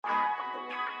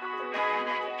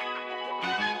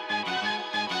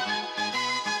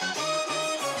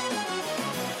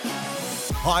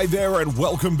Hi there and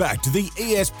welcome back to the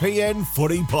ESPN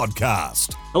Footy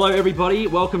Podcast. Hello everybody,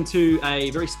 welcome to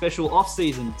a very special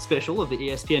off-season special of the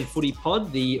ESPN Footy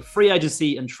Pod. The free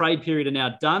agency and trade period are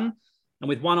now done, and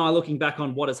with one eye looking back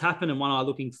on what has happened and one eye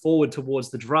looking forward towards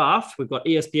the draft, we've got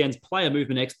ESPN's player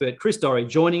movement expert Chris Doerre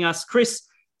joining us. Chris,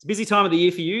 it's a busy time of the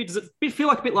year for you. Does it feel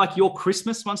like a bit like your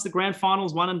Christmas once the grand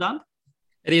final's won and done?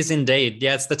 It is indeed.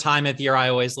 Yeah, it's the time of year I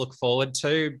always look forward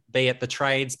to, be it the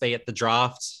trades, be it the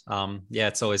draft.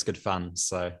 It's always good fun.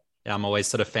 So yeah, I'm always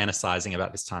sort of fantasizing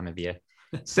about this time of year.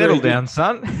 Settle down,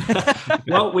 son.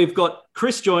 Well, we've got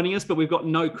Chris joining us, but we've got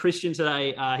no Christian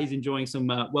today. He's enjoying some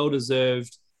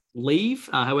well-deserved leave.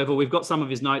 However, we've got some of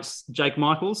his notes, Jake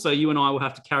Michaels. So you and I will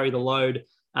have to carry the load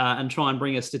and try and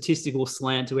bring a statistical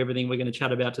slant to everything we're going to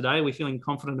chat about today. Are we feeling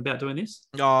confident about doing this?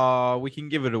 Oh, we can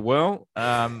give it a whirl.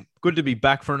 Good to be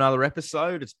back for another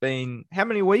episode. It's been how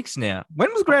many weeks now?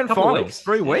 When was grand final?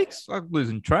 3 weeks? I'm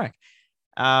losing track.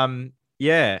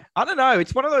 Yeah, I don't know.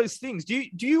 It's one of those things. Do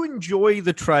you enjoy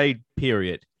the trade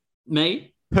period?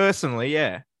 Me? Personally,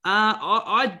 yeah.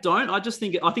 I don't. I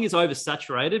think it's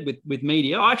oversaturated with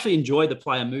media. I actually enjoy the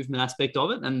player movement aspect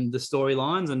of it and the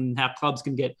storylines and how clubs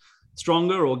can get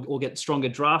stronger or get stronger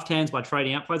draft hands by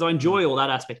trading out players. I enjoy all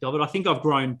that aspect of it. I think I've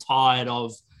grown tired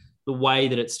of the way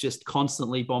that it's just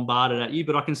constantly bombarded at you,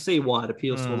 but I can see why it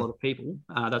appeals to a lot of people.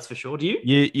 That's for sure. Do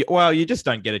you? Well, you just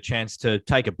don't get a chance to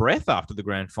take a breath after the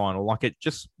grand final. Like it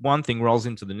just one thing rolls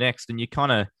into the next and you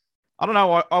kind of, I don't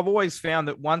know. I've always found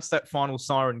that once that final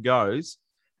siren goes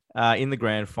in the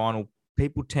grand final,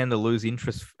 people tend to lose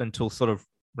interest until sort of,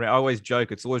 I always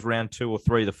joke, it's always round 2 or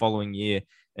 3 the following year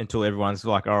until everyone's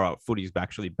like, all right, footy's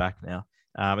actually back now.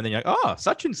 And then you're like, oh,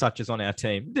 such and such is on our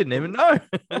team. Didn't even know.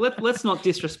 Well, let's not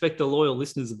disrespect the loyal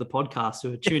listeners of the podcast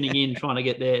who are tuning in, trying to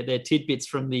get their tidbits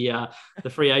from the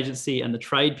free agency and the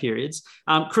trade periods.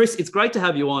 Chris, it's great to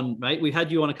have you on, mate. We've had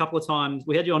you on a couple of times.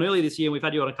 We had you on earlier this year. And we've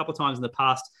had you on a couple of times in the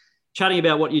past, chatting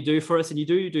about what you do for us. And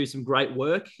you do some great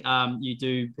work. You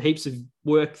do heaps of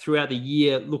work throughout the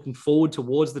year looking forward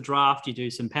towards the draft. You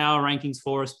do some power rankings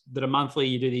for us that are monthly.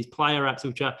 You do these player apps,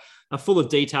 which are full of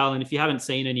detail. And if you haven't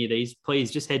seen any of these,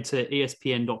 please just head to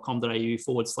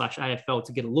espn.com.au/AFL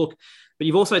to get a look. But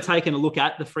you've also taken a look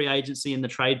at the free agency and the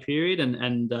trade period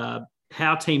and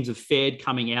how teams have fared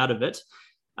coming out of it.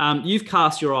 You've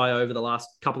cast your eye over the last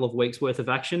couple of weeks worth of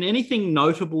action. Anything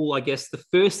notable, I guess, the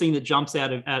first thing that jumps out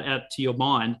to your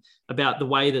mind about the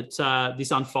way that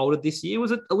this unfolded this year?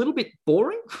 Was it a little bit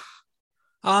boring?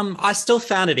 I still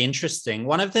found it interesting.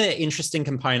 One of the interesting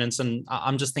components, and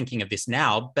I'm just thinking of this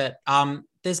now, but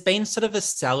there's been sort of a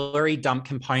salary dump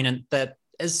component that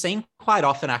is seen quite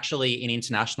often actually in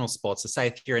international sports. So say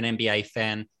if you're an NBA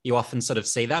fan, you often sort of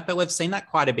see that, but we've seen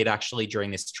that quite a bit actually during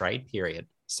this trade period.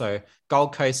 So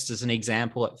Gold Coast, as an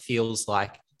example, it feels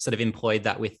like sort of employed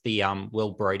that with the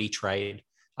Will Brodie trade,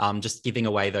 just giving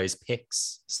away those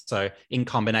picks. So in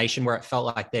combination where it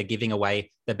felt like they're giving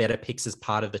away the better picks as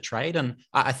part of the trade. And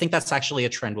I think that's actually a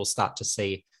trend we'll start to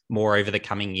see more over the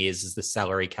coming years as the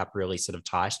salary cap really sort of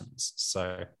tightens.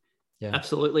 So yeah,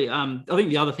 absolutely. I think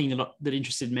the other thing that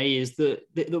interested me is the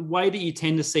way that you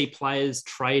tend to see players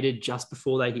traded just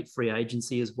before they hit free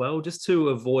agency as well, just to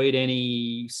avoid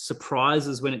any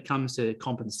surprises when it comes to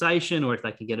compensation, or if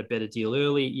they can get a better deal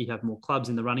early, you have more clubs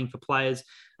in the running for players.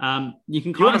 You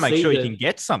can kind of make sure you can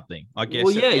get something, I guess.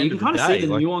 Well, yeah, you can kind of see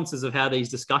the nuances of how these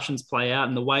discussions play out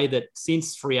and the way that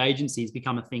since free agency has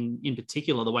become a thing in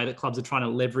particular, the way that clubs are trying to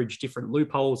leverage different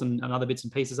loopholes and other bits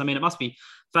and pieces. I mean, it must be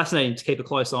fascinating to keep a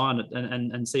close eye on it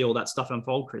and see all that stuff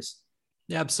unfold, Chris.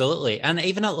 Yeah, absolutely. And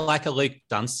even like a Luke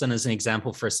Dunstan as an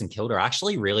example for St Kilda, I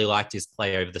actually really liked his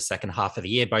play over the second half of the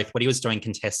year, both what he was doing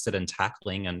contested and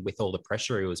tackling and with all the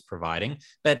pressure he was providing,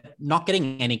 but not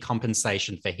getting any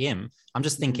compensation for him. I'm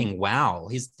just thinking, wow,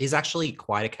 he's actually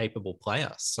quite a capable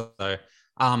player. So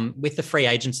with the free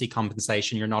agency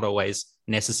compensation, you're not always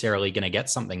necessarily going to get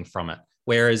something from it.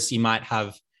 Whereas you might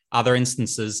have other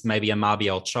instances, maybe a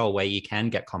Mabiel Chol, where you can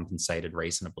get compensated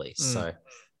reasonably. So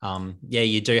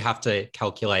you do have to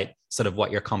calculate sort of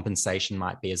what your compensation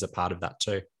might be as a part of that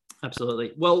too.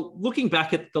 Absolutely. Well, looking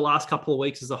back at the last couple of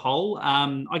weeks as a whole,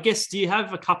 I guess, do you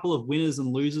have a couple of winners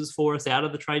and losers for us out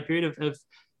of the trade period?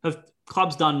 Have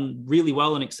clubs done really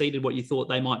well and exceeded what you thought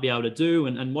they might be able to do?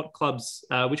 And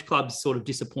which clubs sort of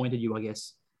disappointed you, I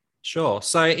guess? Sure.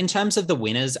 So in terms of the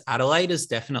winners, Adelaide is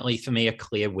definitely for me a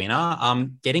clear winner.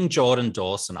 Getting Jordan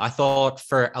Dawson, I thought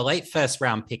for a late first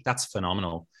round pick, that's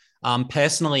phenomenal.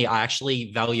 Personally, I actually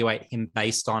evaluate him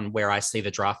based on where I see the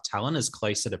draft talent as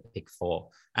closer to pick 4.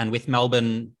 And with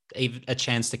Melbourne, even a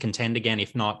chance to contend again,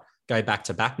 if not go back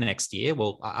to back next year,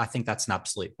 well, I think that's an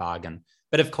absolute bargain.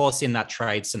 But of course, in that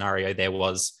trade scenario, there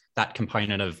was that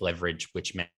component of leverage,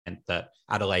 which meant that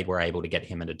Adelaide were able to get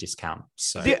him at a discount.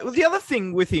 So the other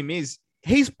thing with him is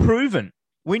he's proven.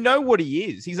 We know what he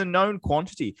is. He's a known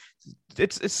quantity.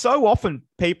 It's so often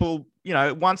people,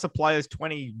 once a player's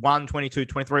 21, 22,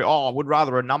 23, I would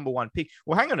rather a number one pick.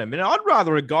 Well, hang on a minute. I'd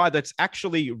rather a guy that's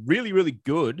actually really, really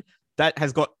good, that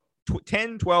has got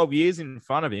 10, 12 years in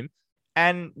front of him,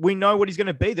 and we know what he's going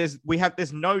to be.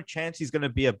 There's no chance he's going to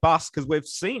be a bust because we've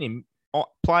seen him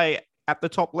play at the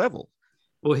top level.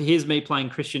 Well, here's me playing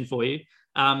Christian for you.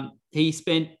 He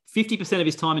spent 50% of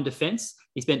his time in defence.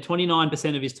 He spent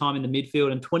 29% of his time in the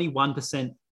midfield and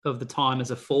 21% of the time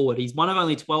as a forward. He's one of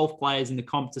only 12 players in the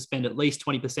comp to spend at least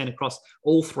 20% across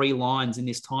all three lines in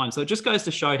this time. So it just goes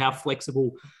to show how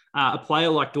flexible a player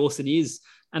like Dawson is.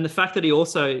 And the fact that he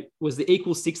also was the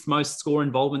equal sixth most score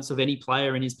involvements of any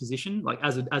player in his position, like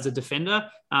as a defender.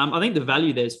 I think the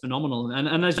value there is phenomenal.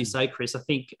 And as you say, Chris, I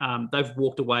think they've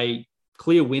walked away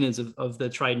clear winners of the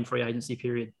trade and free agency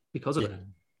period because of it.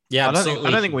 Yeah, I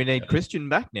don't think we need Christian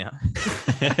back now.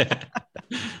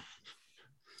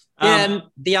 And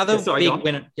the other big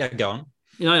winner... Yeah, go on.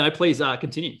 No, please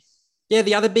continue. Yeah,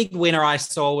 the other big winner I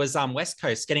saw was West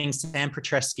Coast getting Sam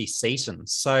Petreski-Seaton.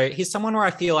 So he's someone where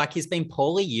I feel like he's been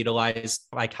poorly utilised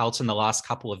by Carlton the last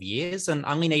couple of years and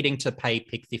only needing to pay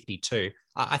pick 52.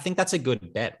 I think that's a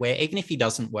good bet where even if he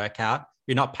doesn't work out,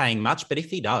 you're not paying much. But if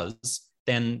he does,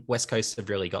 then West Coast have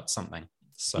really got something.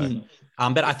 So,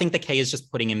 but I think the key is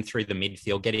just putting him through the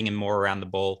midfield, getting him more around the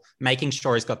ball, making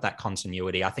sure he's got that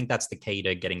continuity. I think that's the key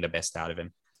to getting the best out of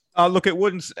him. Look, it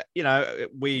wouldn't,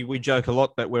 we joke a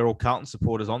lot that we're all Carlton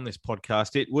supporters on this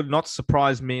podcast. It would not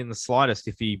surprise me in the slightest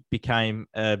if he became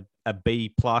a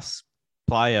B plus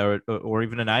player or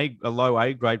even a low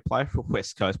A grade player for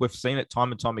West Coast. We've seen it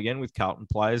time and time again with Carlton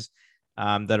players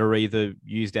that are either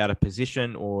used out of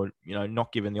position or,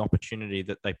 not given the opportunity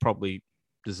that they probably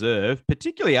deserve,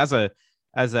 particularly as a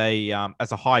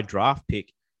high draft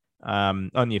pick.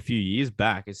 Only a few years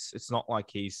back, it's not like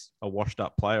he's a washed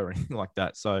up player or anything like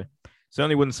that. So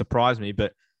certainly wouldn't surprise me.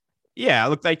 But yeah,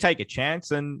 look, they take a chance,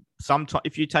 and sometimes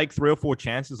if you take 3 or 4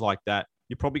 chances like that,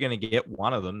 you're probably going to get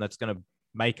one of them that's going to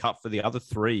make up for the other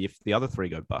 3 if the other 3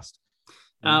 go bust.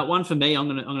 One for me, I'm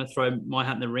going to throw my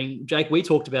hat in the ring. Jake, we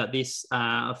talked about this.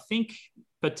 I think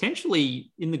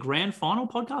potentially in the grand final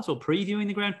podcast or previewing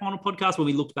the grand final podcast when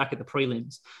we looked back at the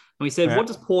prelims, and we said, what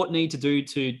does Port need to do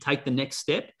to take the next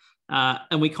step?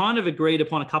 And we kind of agreed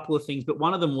upon a couple of things, but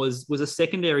one of them was a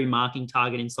secondary marking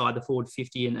target inside the forward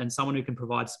 50 and someone who can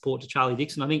provide support to Charlie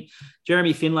Dixon. I think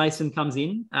Jeremy Finlayson comes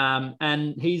in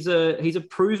and he's a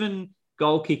proven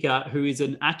goal kicker who is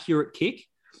an accurate kick.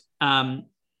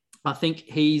 I think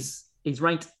he's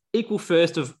ranked equal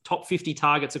first of top 50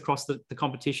 targets across the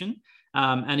competition.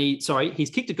 He's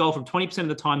kicked a goal from 20% of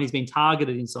the time he's been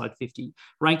targeted inside 50,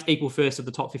 ranked equal first of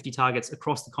the top 50 targets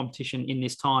across the competition in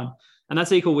this time. And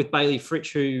that's equal with Bailey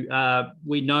Fritsch, who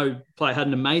we know had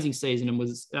an amazing season and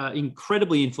was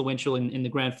incredibly influential in the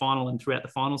grand final and throughout the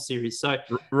final series. So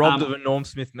robbed of a Norm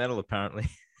Smith medal, apparently.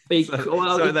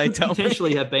 So they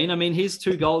potentially have been. I mean, his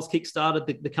 2 goals kick-started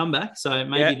the comeback, so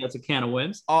maybe that's a can of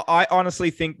worms. I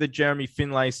honestly think that Jeremy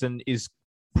Finlayson is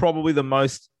probably the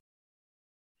most,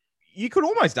 you could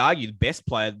almost argue, the best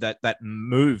player that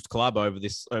moved club over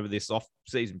this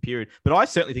off-season period. But I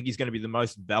certainly think he's going to be the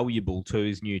most valuable to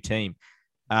his new team.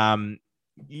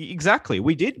 Exactly.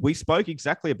 We spoke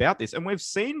exactly about this. And we've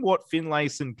seen what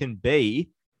Finlayson can be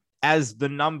as the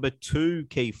number 2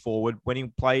 key forward when he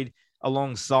played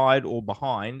alongside or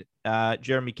behind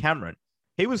Jeremy Cameron.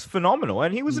 He was phenomenal.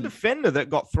 And he was a defender that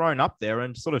got thrown up there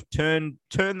and sort of turned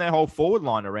their whole forward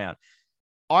line around.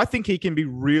 I think he can be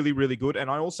really, really good. And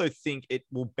I also think it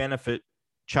will benefit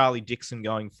Charlie Dixon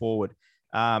going forward.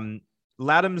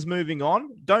 Laddam's moving on.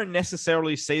 Don't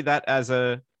necessarily see that as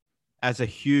a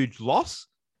huge loss.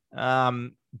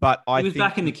 But I think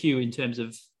back in the queue in terms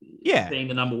of being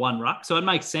the number 1 ruck. So it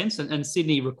makes sense. And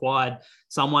Sydney required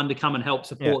someone to come and help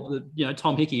support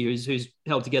Tom Hickey, who's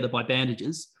held together by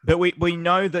bandages. But we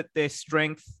know that their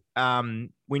strength,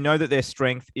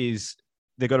 is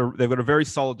they've got a very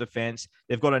solid defense.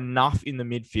 They've got enough in the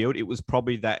midfield. It was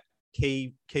probably that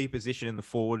key position in the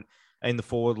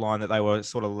forward line that they were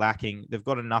sort of lacking. They've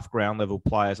got enough ground level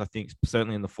players, I think,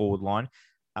 certainly in the forward line.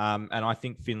 And I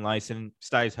think Finlayson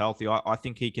stays healthy. I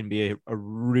think he can be a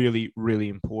really, really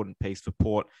important piece for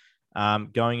Port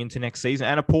going into next season.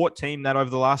 And a Port team that over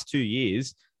the last 2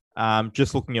 years,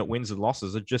 just looking at wins and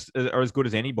losses, are as good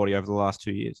as anybody over the last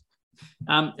 2 years.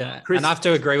 Chris, and I have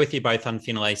to agree with you both on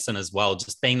Finlayson as well.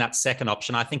 Just being that second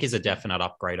option, I think is a definite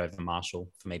upgrade over Marshall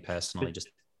for me personally. Just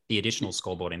the additional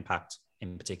scoreboard impact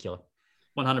in particular.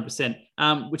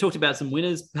 100%. We talked about some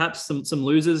winners, perhaps some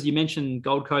losers. You mentioned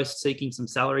Gold Coast seeking some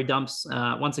salary dumps.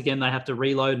 Once again, they have to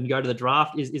reload and go to the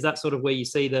draft. Is that sort of where you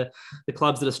see the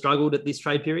clubs that have struggled at this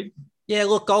trade period? Yeah,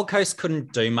 look, Gold Coast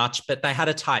couldn't do much, but they had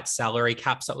a tight salary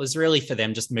cap. So it was really for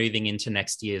them just moving into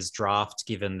next year's draft,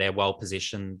 given they're well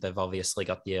positioned. They've obviously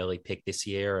got the early pick this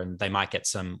year and they might get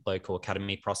some local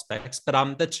academy prospects.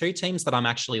 But the two teams that I'm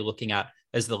actually looking at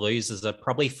as the losers are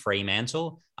probably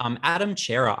Fremantle. Adam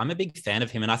Chera, I'm a big fan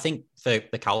of him. And I think for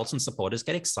the Carlton supporters,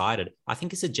 get excited. I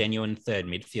think he's a genuine third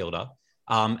midfielder.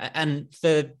 And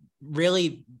for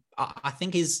really, I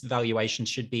think his valuation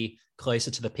should be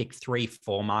closer to the pick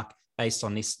 3-4 mark based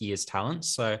on this year's talent.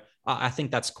 So I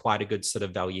think that's quite a good sort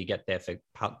of value you get there for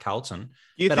Carlton.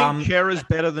 Do you think Chera's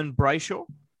better than Brayshaw?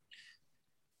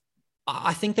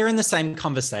 I think they're in the same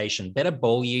conversation. Better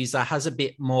ball user, has a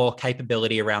bit more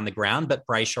capability around the ground, but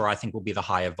Brayshaw, I think, will be the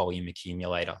higher volume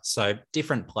accumulator. So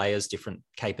different players, different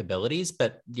capabilities.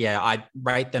 But yeah, I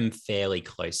rate them fairly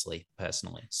closely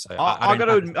personally. So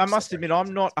I must admit,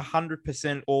 I'm not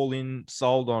 100% all in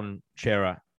sold on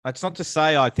Chera. That's not to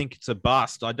say I think it's a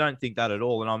bust. I don't think that at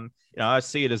all. And I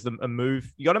see it as a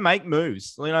move. You got to make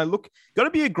moves. Look, got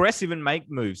to be aggressive and make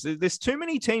moves. There's too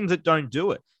many teams that don't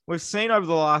do it. We've seen over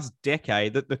the last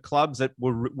decade that the clubs that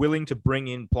were willing to bring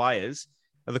in players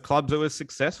are the clubs that were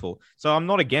successful. So I'm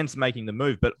not against making the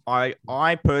move, but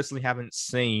I personally haven't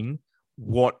seen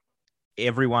what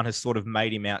everyone has sort of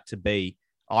made him out to be.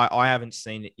 I haven't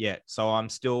seen it yet. So I'm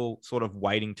still sort of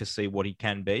waiting to see what he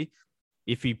can be.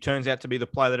 If he turns out to be the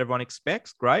player that everyone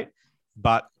expects, great.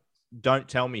 But don't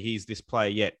tell me he's this player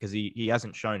yet because he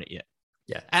hasn't shown it yet.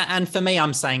 Yeah. And for me,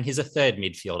 I'm saying he's a third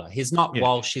midfielder. He's not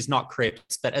Walsh, he's not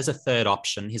Cripps, but as a third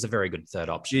option, he's a very good third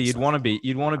option. Yeah, you'd want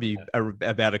to be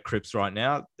about a Cripps right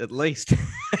now, at least.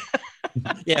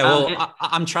 Yeah, well,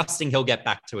 I'm trusting he'll get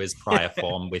back to his prior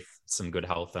form with some good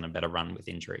health and a better run with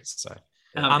injuries. So,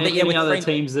 but yeah, with other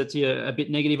teams that you're a bit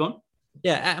negative on?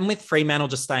 Yeah, and with Fremantle,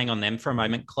 just staying on them for a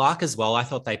moment, Clark as well, I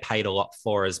thought they paid a lot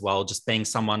for as well, just being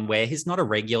someone where he's not a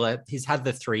regular. He's had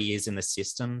the 3 years in the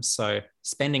system, so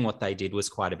spending what they did was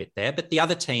quite a bit there. But the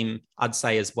other team, I'd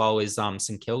say as well, is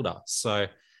St Kilda. So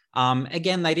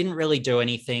again, they didn't really do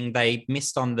anything. They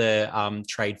missed on the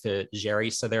trade for Jerry,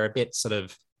 so they're a bit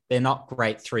they're not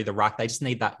great through the ruck. They just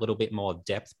need that little bit more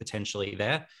depth potentially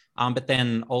there. But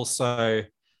then also...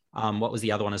 what was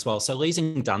the other one as well? So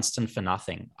losing Dunstan for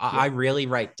nothing. I really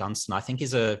rate Dunstan. I think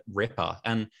he's a ripper.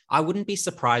 And I wouldn't be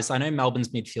surprised. I know Melbourne's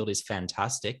midfield is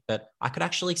fantastic, but I could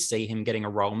actually see him getting a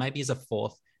role maybe as a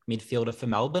fourth midfielder for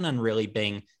Melbourne and really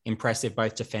being impressive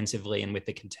both defensively and with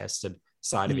the contested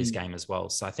side of his game as well.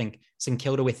 So I think St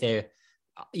Kilda with their,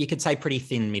 you could say pretty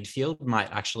thin midfield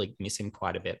might actually miss him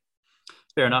quite a bit.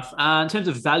 Fair enough. In terms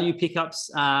of value pickups,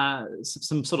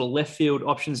 some sort of left field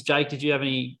options. Jake, did you have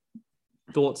any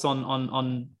thoughts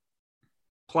on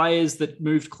players that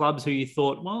moved clubs who you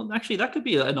thought, well, actually, that could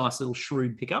be a nice little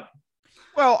shrewd pickup?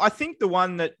 Well, I think the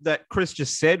one that Chris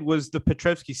just said was the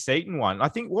Petrevski-Seton one. I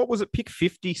think, what was it, pick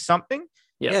 50 something?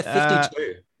 Yeah,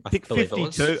 52. Pick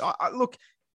 52. Look,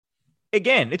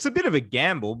 again, it's a bit of a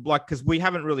gamble, because we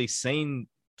haven't really seen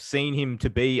him to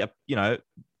be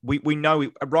we know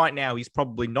right now he's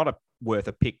probably not worth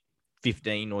a pick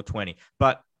 15 or 20,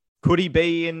 but could he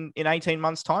be in 18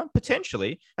 months' time?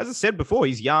 Potentially. As I said before,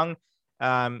 he's young.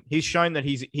 He's shown that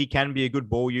he can be a good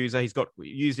ball user. He's got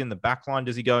used in the back line.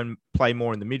 Does he go and play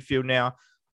more in the midfield now?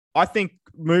 I think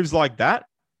moves like that,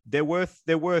 they're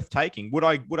worth taking. Would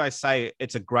I say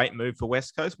it's a great move for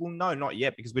West Coast? Well, no, not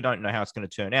yet, because we don't know how it's going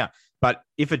to turn out. But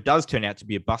if it does turn out to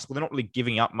be a bust, well, they're not really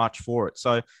giving up much for it.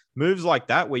 So moves like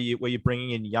that, where you're bringing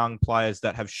in young players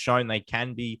that have shown they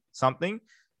can be something,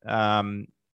 and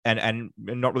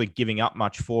not really giving up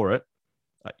much for it,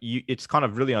 it's kind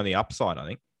of really on the upside, I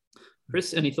think.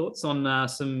 Chris, any thoughts on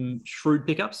some shrewd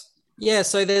pickups? Yeah,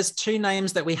 so there's two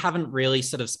names that we haven't really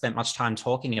sort of spent much time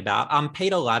talking about.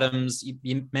 Peter Laddams,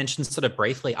 you mentioned sort of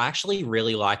briefly. I actually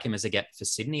really like him as a get for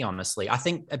Sydney, honestly. I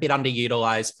think a bit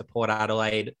underutilized for Port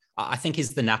Adelaide. I think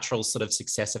he's the natural sort of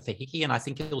successor for Hickey, and I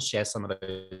think he'll share some of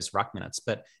those ruck minutes.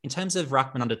 But in terms of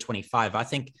ruckman under 25, I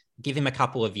think give him a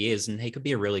couple of years and he could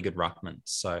be a really good ruckman.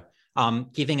 So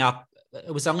giving up,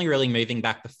 it was only really moving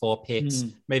back the 4 picks,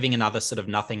 moving another sort of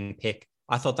nothing pick.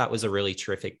 I thought that was a really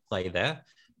terrific play there.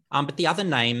 But the other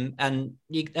name, and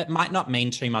it might not mean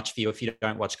too much for you if you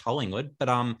don't watch Collingwood,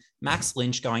 but Max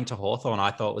Lynch going to Hawthorn,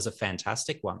 I thought was a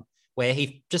fantastic one, where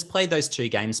he just played those 2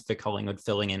 games for Collingwood,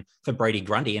 filling in for Brady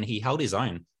Grundy, and he held his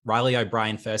own. Riley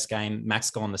O'Brien first game, Max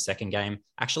Gawn the second game,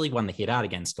 actually won the hit out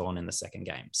against Gawn in the second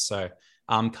game. So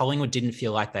Collingwood didn't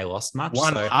feel like they lost much.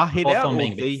 A hit out or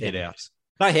the hit out?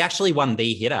 No, he actually won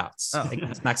the hitouts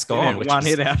against Max Gorn. Yeah, one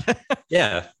hit out.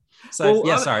 Yeah. So,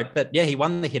 Well, But yeah, he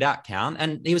won the hit out count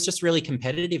and he was just really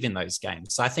competitive in those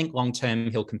games. So I think long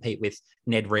term he'll compete with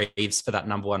Ned Reeves for that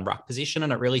number one ruck position,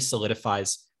 and it really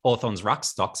solidifies Hawthorn's ruck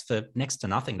stocks for next to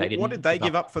nothing. What did they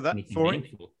give up for that for him?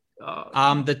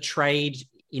 The trade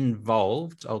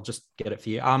involved, I'll just get it for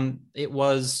you. It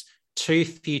was 2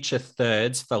 future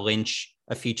thirds for Lynch,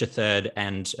 a future third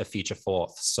and a future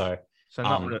fourth. So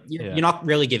you're not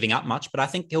really giving up much, but I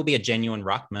think he'll be a genuine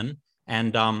ruckman.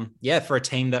 And for a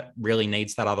team that really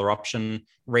needs that other option,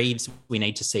 Reeves, we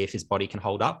need to see if his body can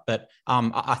hold up. But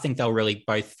I think they'll really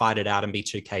both fight it out and be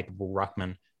 2 capable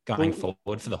ruckmen going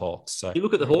forward for the Hawks. So you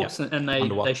look at the Hawks and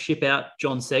they ship out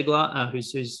John Segler,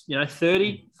 who's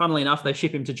 30. Funnily enough, they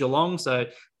ship him to Geelong, so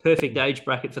perfect age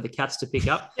bracket for the Cats to pick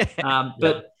up.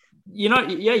 But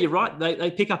you're right.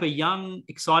 They pick up a young,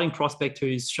 exciting prospect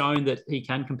who's shown that he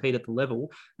can compete at the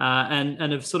level,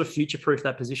 and have sort of future-proofed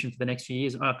that position for the next few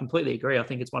years. I completely agree. I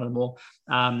think it's one of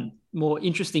the more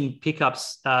interesting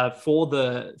pickups for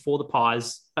the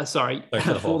Pies. For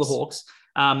the Hawks,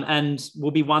 and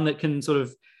will be one that can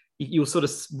you'll sort of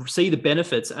see the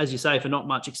benefits, as you say, for not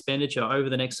much expenditure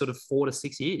over the next sort of 4 to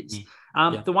 6 years.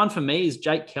 The one for me is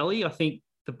Jake Kelly. I think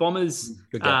the Bombers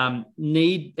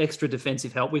need extra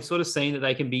defensive help. We've sort of seen that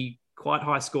they can be quite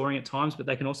high scoring at times, but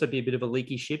they can also be a bit of a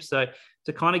leaky ship. So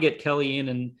to kind of get Kelly in,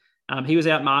 and he was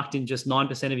outmarked in just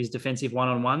 9% of his defensive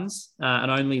one-on-ones and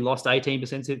only lost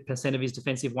 18% of his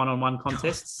defensive one-on-one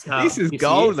contests. This is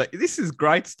gold. This is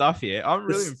great stuff here. I'm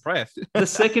really impressed. The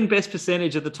second best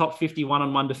percentage of the top 50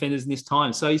 one-on-one defenders in this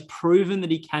time. So he's proven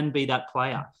that he can be that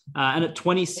player. And at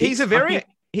 26,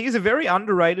 he's a very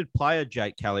underrated player,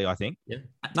 Jake Kelly, I think. Yeah.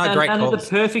 Great calls. And the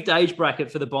perfect age bracket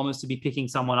for the Bombers to be picking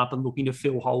someone up and looking to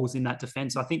fill holes in that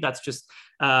defense. I think that's just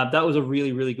that was a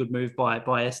really, really good move by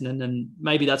Essendon, and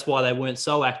maybe that's why they weren't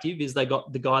so active, is they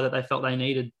got the guy that they felt they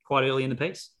needed quite early in the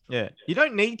piece. Yeah, you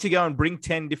don't need to go and bring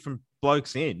 10 different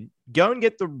blokes in. Go and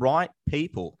get the right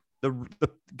people.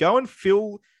 Go and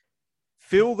fill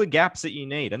the gaps that you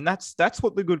need. And that's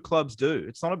what the good clubs do.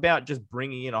 It's not about just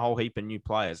bringing in a whole heap of new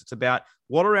players. It's about,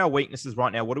 what are our weaknesses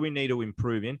right now? What do we need to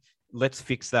improve in? Let's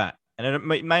fix that. And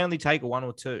it may only take 1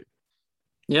 or 2.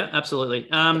 Yeah, absolutely.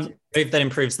 That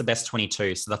improves the best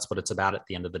 22. So that's what it's about at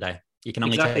the end of the day. You can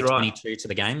only take 22 to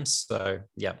the games. So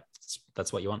yeah,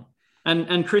 that's what you want.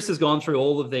 And Chris has gone through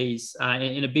all of these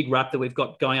in a big wrap that we've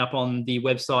got going up on the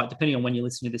website, depending on when you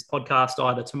listen to this podcast,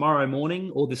 either tomorrow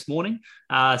morning or this morning.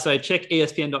 So check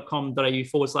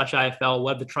espn.com.au/AFL. We'll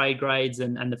have the trade grades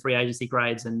and the free agency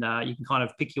grades, and you can kind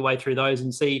of pick your way through those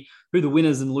and see who the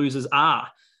winners and losers are.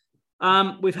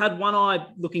 We've had one eye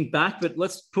looking back, but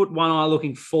let's put one eye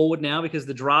looking forward now, because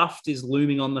the draft is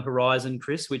looming on the horizon,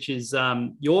 Chris, which is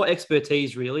your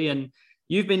expertise, really. And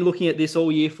you've been looking at this all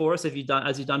year for us,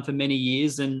 as you've done for many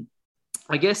years. And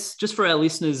I guess just for our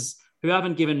listeners who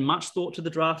haven't given much thought to the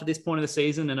draft at this point of the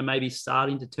season and are maybe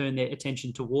starting to turn their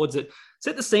attention towards it,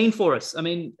 set the scene for us. I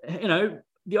mean,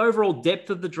 the overall depth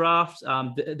of the draft,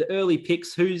 the early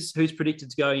picks, who's predicted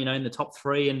to go, in the top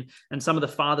 3, and some of the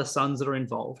father sons that are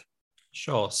involved.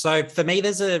 Sure. So for me,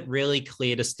 there's a really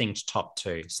clear, distinct top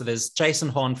 2. So there's Jason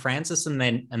Horne-Francis, and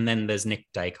then there's Nick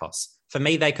Dacos. For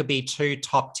me, they could be 2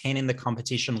 top 10 in the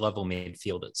competition level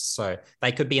midfielders. So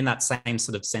they could be in that same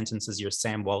sort of sentence as your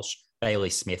Sam Walsh, Bailey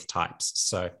Smith types.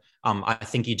 So I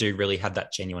think you do really have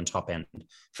that genuine top end.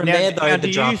 From there, though,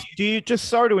 the draft. Do you just,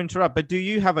 sorry to interrupt, but do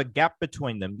you have a gap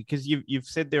between them? Because you've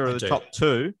said there are the top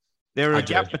 2. There are a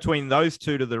gap between those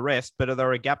 2 to the rest, but are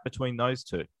there a gap between those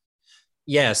 2?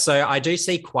 Yeah, so I do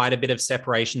see quite a bit of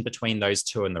separation between those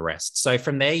 2 and the rest. So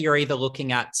from there, you're either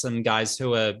looking at some guys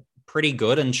who are pretty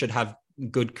good and should have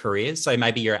good careers. So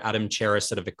maybe your Adam Chera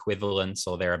sort of equivalents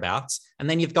or thereabouts. And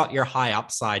then you've got your high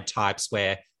upside types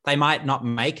where they might not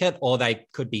make it, or they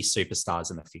could be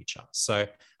superstars in the future. So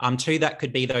 2 that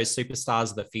could be those superstars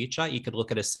of the future. You could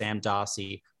look at a Sam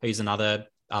Darcy, who's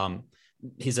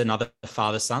he's another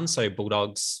father son. So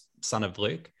Bulldogs, son of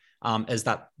Luke. As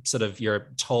that sort of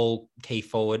your tall key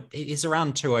forward. He's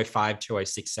around 205,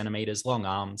 206 centimeters, long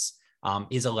arms,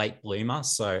 is a late bloomer.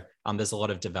 So there's a lot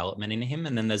of development in him.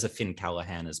 And then there's a Finn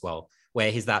Callahan as well,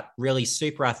 where he's that really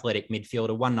super athletic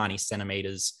midfielder, 190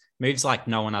 centimeters, moves like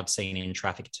no one I've seen in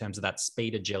traffic in terms of that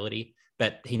speed, agility,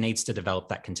 but he needs to develop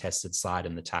that contested side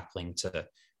and the tackling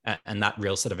and that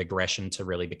real sort of aggression to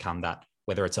really become that,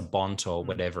 whether it's a Bont or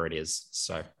whatever it is.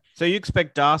 So you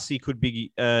expect Darcy could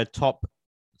be a top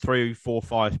 3, 4,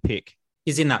 5 pick?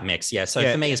 He's in that mix, yeah.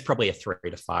 So for me, it's probably a 3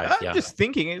 to 5. I'm just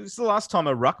thinking, it was the last time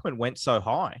a ruckman went so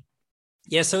high.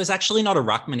 Yeah, so it's actually not a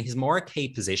ruckman. He's more a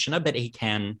key positioner, but he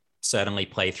can certainly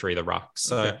play through the ruck.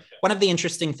 So Okay. one of the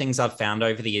interesting things I've found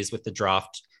over the years with the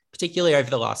draft, particularly over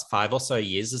the last 5 or so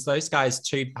years, is those guys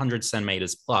 200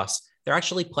 centimeters plus, they're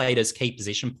actually played as key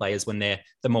position players when they're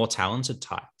the more talented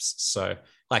types. So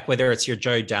like whether it's your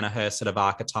Joe Danaher sort of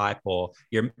archetype or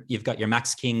you've got your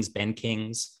Max Kings, Ben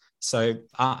Kings. So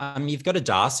you've got a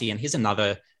Darcy, and he's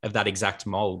another of that exact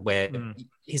mold where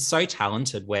he's so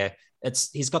talented, where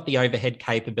he's got the overhead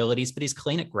capabilities, but he's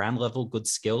clean at ground level, good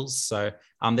skills. So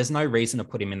there's no reason to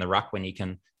put him in the ruck when you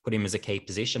can put him as a key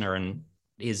positioner, and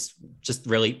is just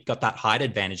really got that height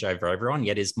advantage over everyone,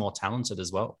 yet is more talented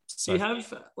as well. So do you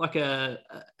have like an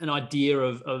idea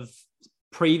of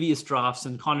previous drafts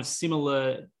and kind of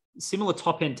similar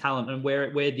top end talent and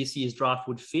where this year's draft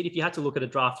would fit? If you had to look at a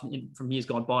draft from years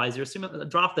gone by, is there a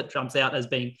draft that jumps out as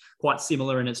being quite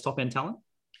similar in its top end talent?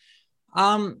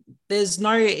 There's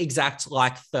no exact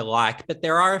like for like, but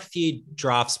there are a few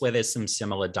drafts where there's some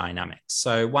similar dynamics.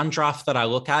 So one draft that I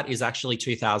look at is actually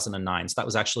 2009. So that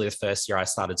was actually the first year I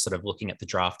started sort of looking at the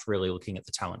draft, really looking at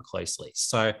the talent closely.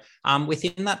 So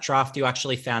within that draft, you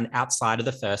actually found outside of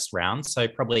the first round, so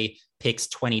probably picks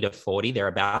 20 to 40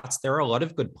 thereabouts, there are a lot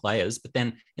of good players, but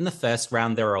then in the first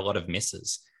round, there are a lot of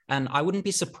misses. And I wouldn't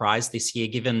be surprised this year,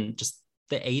 given just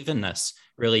the evenness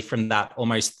really from that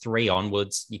almost 3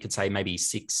 onwards, you could say maybe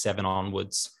 6, 7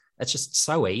 onwards. It's just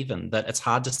so even that it's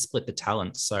hard to split the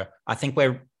talent. So I think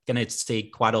we're going to see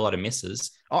quite a lot of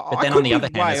misses. But then on the other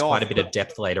hand, there's quite a bit of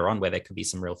depth later on where there could be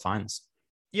some real finds.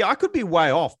 Yeah, I could be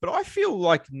way off, but I feel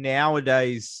like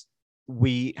nowadays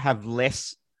we have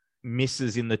less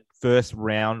misses in the first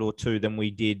round or 2 than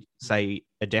we did, say,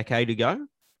 a decade ago.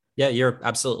 Yeah, you're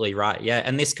absolutely right. Yeah.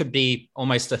 And this could be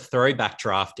almost a throwback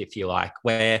draft, if you like,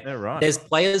 where there's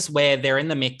players where they're in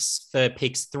the mix for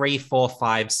picks 3, 4,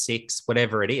 5, 6,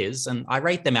 whatever it is. And I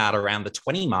rate them out around the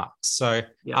 20 marks. So,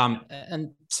 and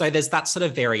so there's that sort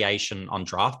of variation on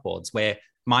draft boards where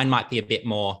mine might be a bit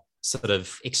more sort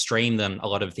of extreme than a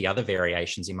lot of the other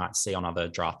variations you might see on other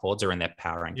draft boards or in their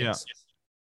power rankings.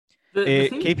 Yeah.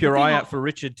 Keep your eye out for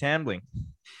Richard Tambling.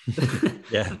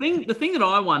 Yeah. The thing that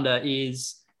I wonder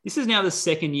is, this is now the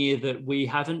second year that we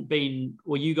haven't been,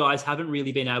 or you guys haven't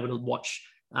really been able to watch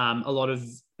a lot of,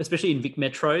 especially in Vic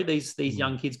Metro, these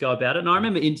young kids go about it. And I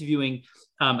remember interviewing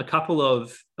a couple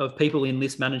of people in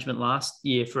list management last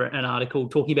year for an article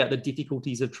talking about the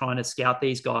difficulties of trying to scout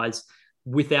these guys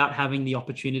without having the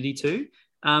opportunity to.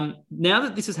 Now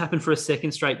that this has happened for a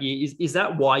second straight year, is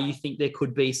that why you think there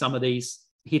could be some of these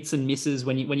hits and misses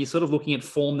when you're sort of looking at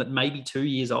form that may be 2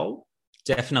 years old?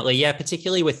 Definitely. Yeah.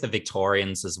 Particularly with the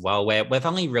Victorians as well, where we've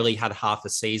only really had half a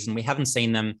season. We haven't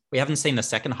seen the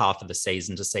second half of the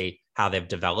season to see how they've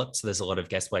developed. So there's a lot of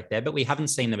guesswork there, but we haven't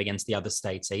seen them against the other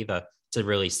states either to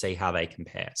really see how they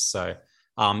compare. So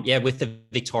with the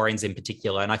Victorians in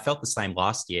particular, and I felt the same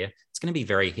last year, it's going to be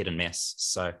very hit and miss.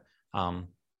 So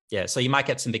so you might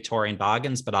get some Victorian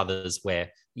bargains, but others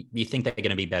where you think they're going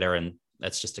to be better and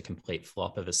that's just a complete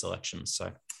flop of a selection.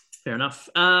 So fair enough.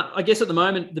 I guess at the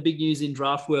moment, the big news in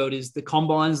draft world is the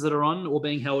combines that are on or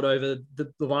being held over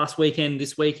the last weekend,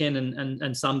 this weekend,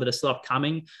 and some that are still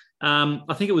upcoming.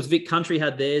 I think it was Vic Country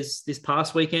had theirs this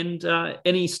past weekend.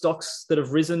 Any stocks that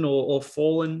have risen or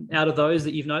fallen out of those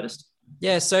that you've noticed?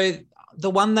 Yeah, so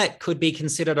the one that could be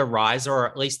considered a rise, or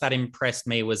at least that impressed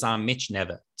me, was Mitch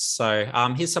Nevitt. So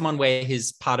here's someone where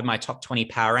he's part of my top 20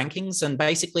 power rankings. And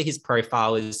basically his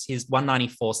profile is he's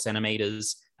 194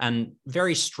 centimeters and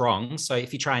very strong. So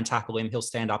if you try and tackle him, he'll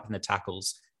stand up in the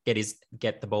tackles,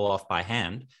 get the ball off by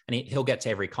hand, and he'll get to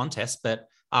every contest. But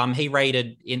he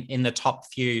rated in the top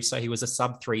few. So he was a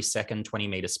sub 3 second, 20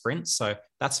 meter sprint. So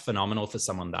that's phenomenal for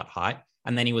someone that height.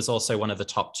 And then he was also one of the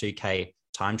top 2K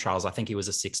time trials. I think he was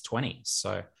a 620.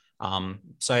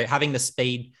 So having the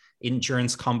speed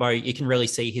endurance combo, you can really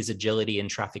see his agility in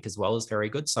traffic as well is very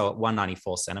good. So at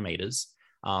 194 centimeters,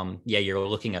 you're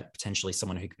looking at potentially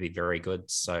someone who could be very good.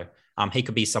 So he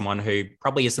could be someone who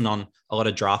probably isn't on a lot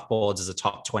of draft boards as a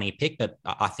top 20 pick, but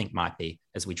I think might be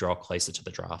as we draw closer to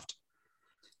the draft.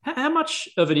 How much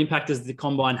of an impact does the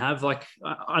combine have? Like,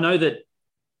 I know that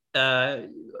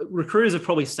recruiters have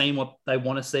probably seen what they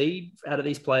want to see out of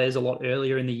these players a lot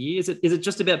earlier in the year. Is it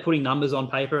just about putting numbers on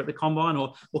paper at the combine,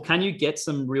 or can you get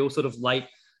some real sort of late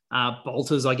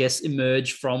bolters, I guess,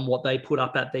 emerge from what they put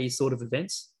up at these sort of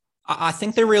events? I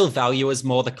think the real value is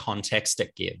more the context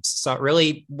it gives. So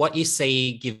really what you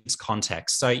see gives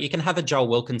context. So you can have a Joel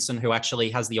Wilkinson who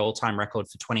actually has the all-time record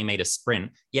for 20 meter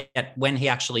sprint, yet when he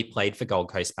actually played for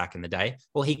Gold Coast back in the day,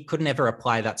 well, he could never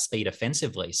apply that speed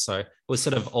offensively. So it was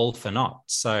sort of all for naught.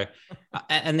 So,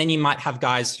 and then you might have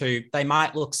guys who they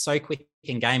might look so quick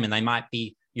in game and they might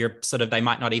be they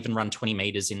might not even run 20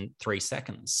 meters in 3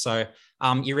 seconds. So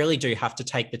you really do have to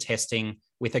take the testing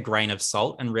with a grain of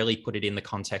salt and really put it in the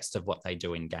context of what they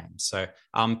do in games. So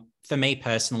for me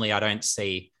personally, I don't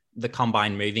see the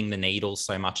combine moving the needle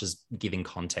so much as giving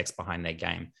context behind their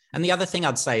game. And the other thing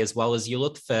I'd say as well is you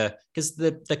look for, because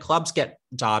the clubs get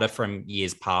data from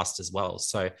years past as well.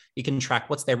 So you can track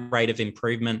what's their rate of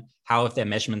improvement, how have their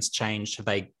measurements changed, have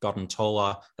they gotten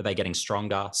taller, are they getting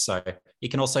stronger? So you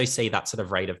can also see that sort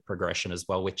of rate of progression as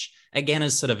well, which again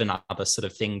is sort of another sort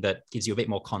of thing that gives you a bit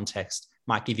more context,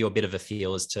 might give you a bit of a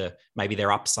feel as to maybe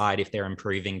their upside if they're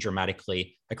improving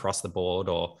dramatically across the board,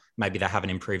 or maybe they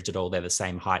haven't improved at all. They're the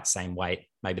same height, same weight.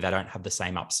 Maybe they don't have the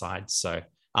same upside. So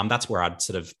that's where I'd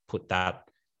sort of put that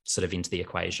sort of into the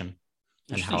equation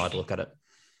and how I'd look at it.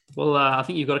 Well, I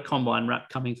think you've got a combine wrap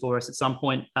coming for us at some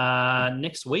point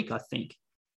next week, I think.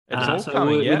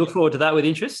 We look forward to that with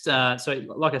interest. So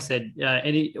like I said,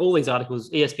 all these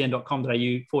articles,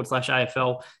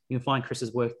 espn.com.au/AFL, you can find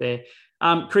Chris's work there.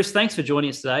 Chris, thanks for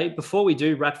joining us today. Before we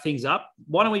do wrap things up,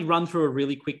 why don't we run through a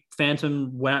really quick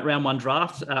Phantom round one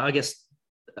draft? I guess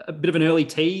a bit of an early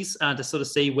tease to sort of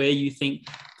see where you think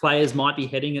players might be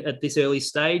heading at this early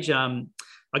stage.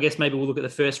 I guess maybe we'll look at the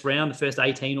first round, the first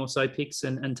 18 or so picks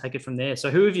and take it from there.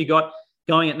 So who have you got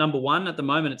going at number one? At the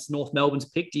moment, it's North Melbourne's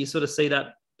pick. Do you sort of see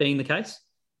that being the case?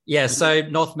 Yeah, so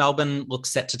North Melbourne looks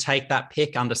set to take that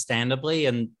pick, understandably,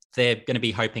 and they're going to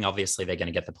be hoping, obviously, they're going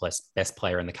to get the best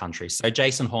player in the country. So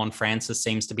Jason Horne-Francis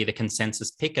seems to be the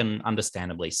consensus pick, and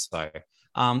understandably so.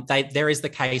 There is the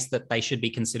case that they should be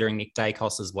considering Nick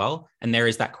Dacos as well, and there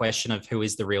is that question of who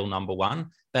is the real number one,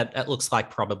 but it looks like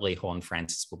probably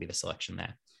Horne-Francis will be the selection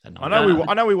there.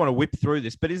 I know we want to whip through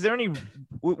this, but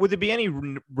would there be any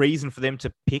reason for them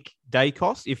to pick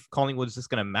Dacos if Collingwood's just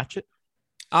going to match it?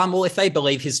 Well, if they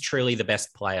believe he's truly the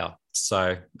best player.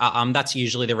 So that's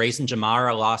usually the reason.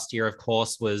 Jamara last year, of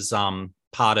course, was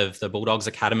part of the Bulldogs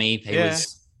Academy. He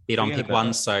was bid on pick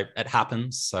one, so it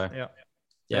happens. So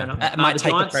it might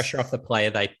take the pressure off the player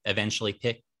they eventually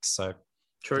pick. So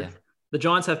true. Yeah. The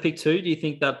Giants have pick two. Do you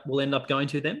think that will end up going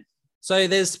to them? So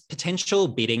there's potential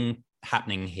bidding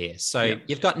happening here. So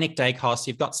you've got Nick Dacos,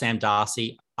 you've got Sam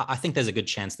Darcy. I think there's a good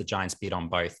chance the Giants bid on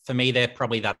both. For me, they're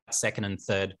probably that second and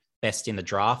third best in the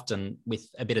draft and with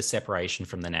a bit of separation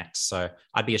from the next. So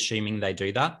I'd be assuming they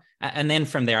do that. And then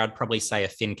from there, I'd probably say a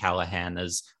Finn Callahan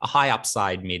as a high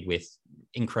upside mid with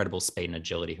incredible speed and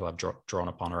agility who I've drawn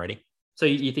upon already. So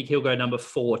you think he'll go number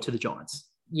 4 to the Giants?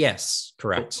 Yes,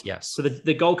 correct. Cool. Yes. So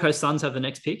the Gold Coast Suns have the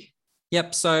next pick?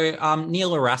 Yep. So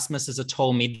Neil Erasmus is a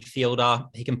tall midfielder.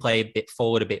 He can play a bit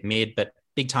forward, a bit mid, but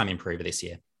big time improver this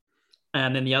year.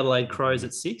 And then the Adelaide Crows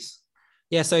at 6?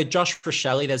 Yeah, so Josh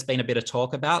Rochelle, there's been a bit of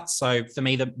talk about. So for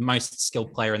me, the most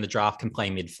skilled player in the draft can play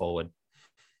mid-forward.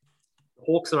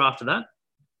 Hawks are after that?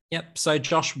 Yep, so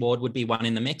Josh Ward would be one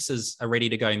in the mix as a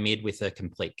ready-to-go mid with a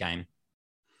complete game.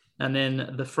 And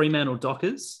then the Fremantle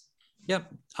Dockers?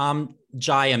 Yep,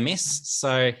 Jai Amiss.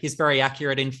 So he's very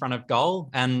accurate in front of goal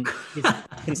and he's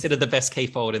considered the best key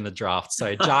forward in the draft.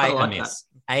 So Jai Amiss,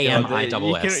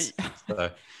 Amiss.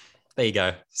 So there you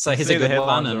go. So he's a good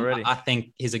one. And I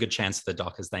think he's a good chance for the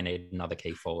Dockers. They need another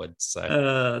key forward. So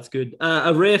that's good.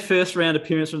 A rare first round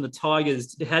appearance from the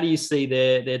Tigers. How do you see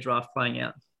their draft playing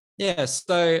out? Yeah,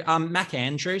 so Mac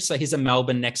Andrew, so he's a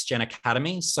Melbourne Next Gen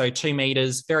Academy. So 2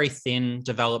 meters, very thin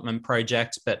development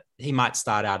project, but he might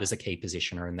start out as a key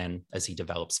positioner and then as he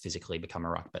develops physically become a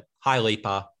ruck. But high leaper,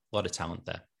 a lot of talent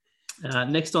there.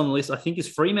 Next on the list, I think, is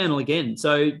Fremantle again.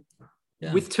 So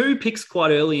with 2 picks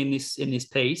quite early in this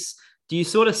piece, do you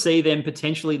sort of see them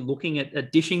potentially looking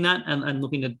at dishing that and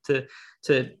looking to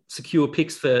secure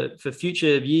picks for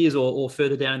future years or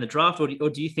further down in the draft? Or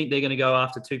do you think they're going to go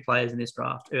after 2 players in this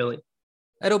draft early?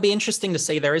 It'll be interesting to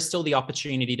see. There is still the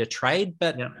opportunity to trade,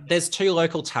 but there's 2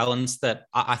 local talents that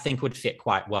I think would fit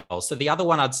quite well. So the other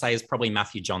one I'd say is probably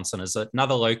Matthew Johnson as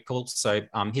another local. So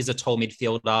he's a tall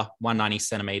midfielder, 190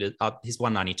 centimeters. He's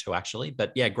 192 actually,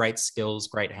 but yeah, great skills,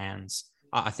 great hands.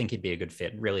 I think he'd be a good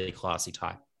fit, really classy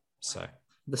type. So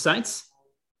the Saints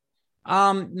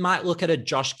might look at a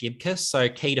Josh Gibcus, so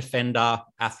key defender,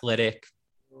 athletic.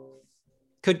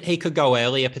 He could go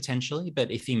earlier potentially,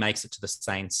 but if he makes it to the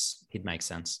Saints, he'd make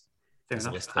sense. Fair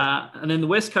enough. And then the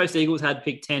West Coast Eagles had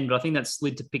pick 10, but I think that's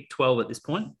slid to pick 12 at this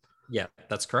point. Yeah,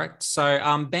 that's correct.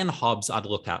 So Ben Hobbs I'd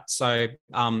look at. So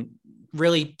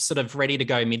really sort of ready to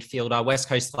go midfielder. West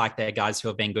Coast like their guys who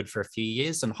have been good for a few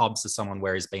years, and Hobbs is someone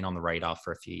where he's been on the radar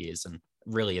for a few years and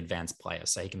really advanced player.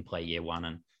 So he can play year one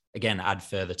and again, add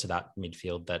further to that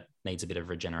midfield that needs a bit of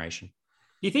regeneration.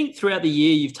 Do you think throughout the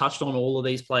year you've touched on all of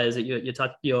these players that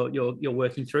you're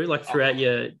working through, like throughout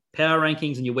your power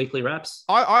rankings and your weekly wraps?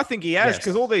 I think he has,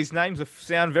 because all these names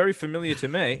sound very familiar to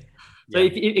me. So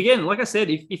again, like I said,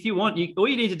 if you want, all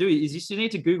you need to do is you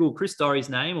need to Google Chris Doerre's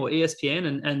name or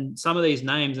ESPN and some of these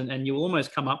names, and you'll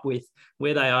almost come up with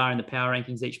where they are in the power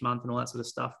rankings each month and all that sort of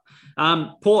stuff.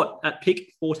 Port at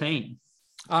pick 14.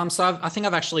 So I think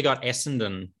I've actually got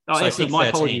Essendon. Oh, so Essendon, my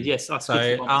apologies. Yes.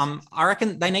 I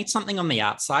reckon they need something on the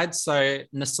outside. So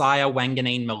Nasaya,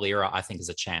 Wanganeen, Malira, I think is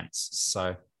a chance.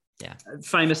 So, yeah.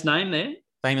 Famous name there.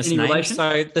 Famous Any name. relation?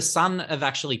 So the son of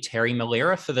actually Terry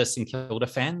Malira for the St Kilda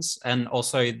fans, and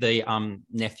also the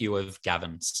nephew of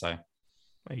Gavin. So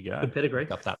there you go. Good pedigree.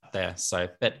 Got that there. So,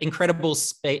 but incredible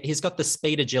speed. He's got the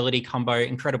speed agility combo,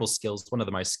 incredible skills, one of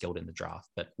the most skilled in the draft,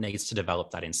 but needs to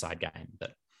develop that inside game.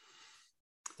 But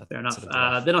fair enough.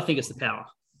 Then I think it's the power.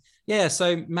 Yeah,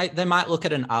 so they might look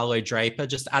at an Arlo Draper,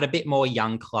 just add a bit more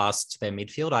young class to their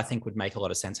midfield. I think would make a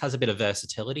lot of sense. Has a bit of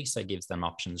versatility, so gives them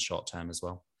options short term as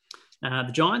well.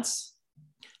 The Giants?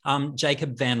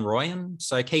 Jacob Van Rooyen.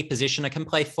 So key positioner, can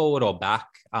play forward or back.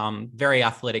 Very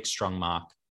athletic, strong mark.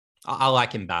 I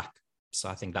like him back. So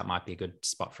I think that might be a good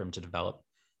spot for him to develop.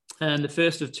 And the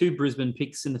first of 2 Brisbane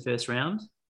picks in the first round?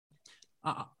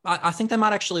 I think they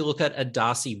might actually look at a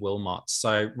Darcy Wilmot.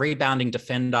 So rebounding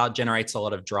defender, generates a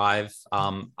lot of drive.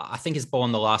 I think he's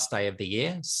born the last day of the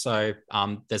year. So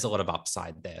there's a lot of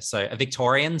upside there. So a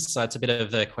Victorian. So it's a bit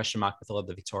of a question mark with a lot of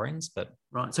the Victorians. But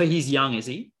right. So he's young, is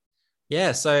he?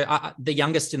 Yeah. So the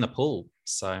youngest in the pool.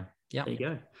 So, yeah. There you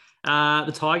go.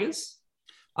 The Tigers?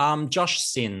 Josh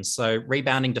Sin. So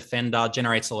rebounding defender,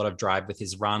 generates a lot of drive with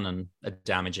his run and a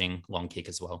damaging long kick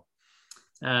as well.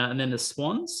 And then the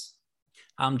Swans?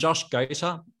 Josh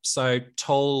Gota, so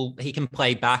tall, he can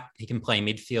play back, he can play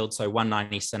midfield, so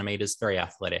 190 centimeters, very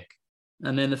athletic.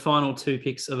 And then the final 2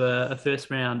 picks of a first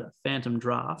round phantom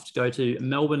draft go to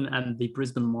Melbourne and the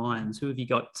Brisbane Lions. Who have you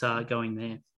got going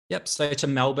there? Yep, so to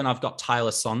Melbourne, I've got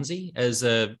Tyler Sonsie as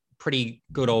a pretty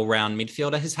good all-round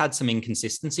midfielder. He's had some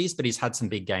inconsistencies, but he's had some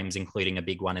big games, including a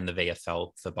big one in the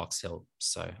VFL for Box Hill.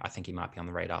 So I think he might be on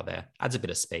the radar there. Adds a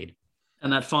bit of speed.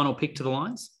 And that final pick to the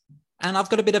Lions? And I've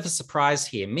got a bit of a surprise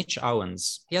here. Mitch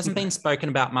Owens. He hasn't been spoken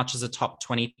about much as a top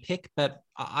 20 pick, but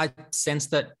I sense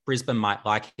that Brisbane might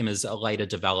like him as a later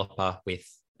developer with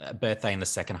a birthday in the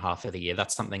second half of the year.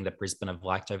 That's something that Brisbane have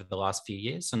liked over the last few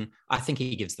years. And I think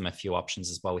he gives them a few options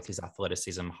as well with his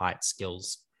athleticism, height,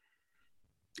 skills.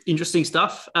 Interesting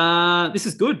stuff. This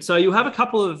is good. So you'll have a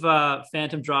couple of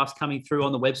phantom drafts coming through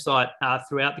on the website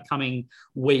throughout the coming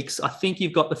weeks. I think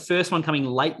you've got the first one coming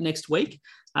late next week.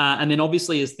 And then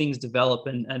obviously as things develop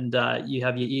and you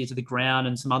have your ear to the ground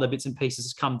and some other bits and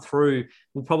pieces come through,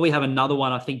 we'll probably have another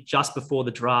one, I think, just before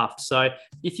the draft. So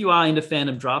if you are into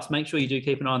phantom drafts, make sure you do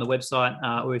keep an eye on the website,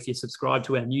 or if you subscribe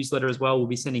to our newsletter as well, we'll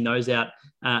be sending those out,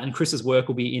 and Chris's work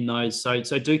will be in those. So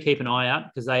do keep an eye out,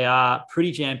 because they are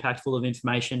pretty jam-packed full of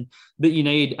information that you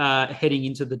need heading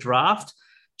into the draft.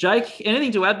 Jake,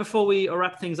 anything to add before we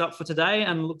wrap things up for today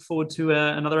and look forward to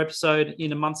another episode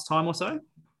in a month's time or so?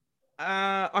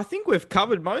 I think we've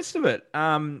covered most of it.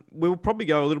 We'll probably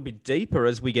go a little bit deeper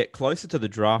as we get closer to the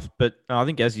draft. But I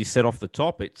think, as you said off the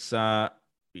top, it's,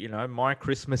 my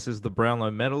Christmas is the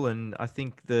Brownlow medal. And I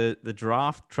think the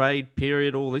draft, trade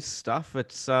period, all this stuff,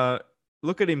 it's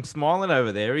look at him smiling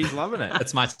over there. He's loving it.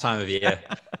 It's my time of year.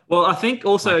 Well, I think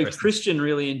also Christian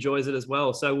really enjoys it as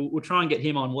well. So we'll try and get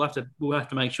him on. We'll have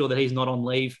to make sure that he's not on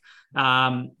leave.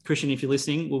 Christian, if you're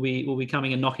listening, we'll be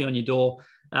coming and knocking on your door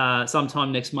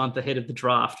sometime next month ahead of the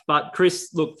draft. But Chris,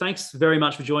 look, thanks very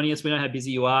much for joining us. We know how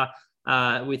busy you are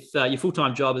with your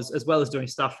full-time job as well as doing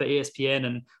stuff for ESPN.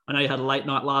 And I know you had a late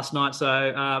night last night,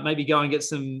 so maybe go and get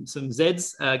some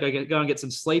Zeds, go and get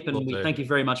some sleep. And we thank you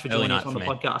very much for joining us on the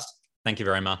podcast. Thank you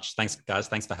very much. Thanks, guys.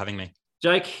 Thanks for having me.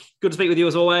 Jake, good to speak with you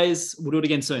as always. We'll do it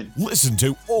again soon. Listen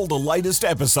to all the latest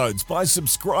episodes by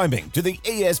subscribing to the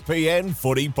ESPN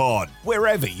Footy Pod,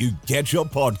 wherever you get your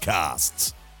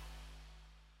podcasts.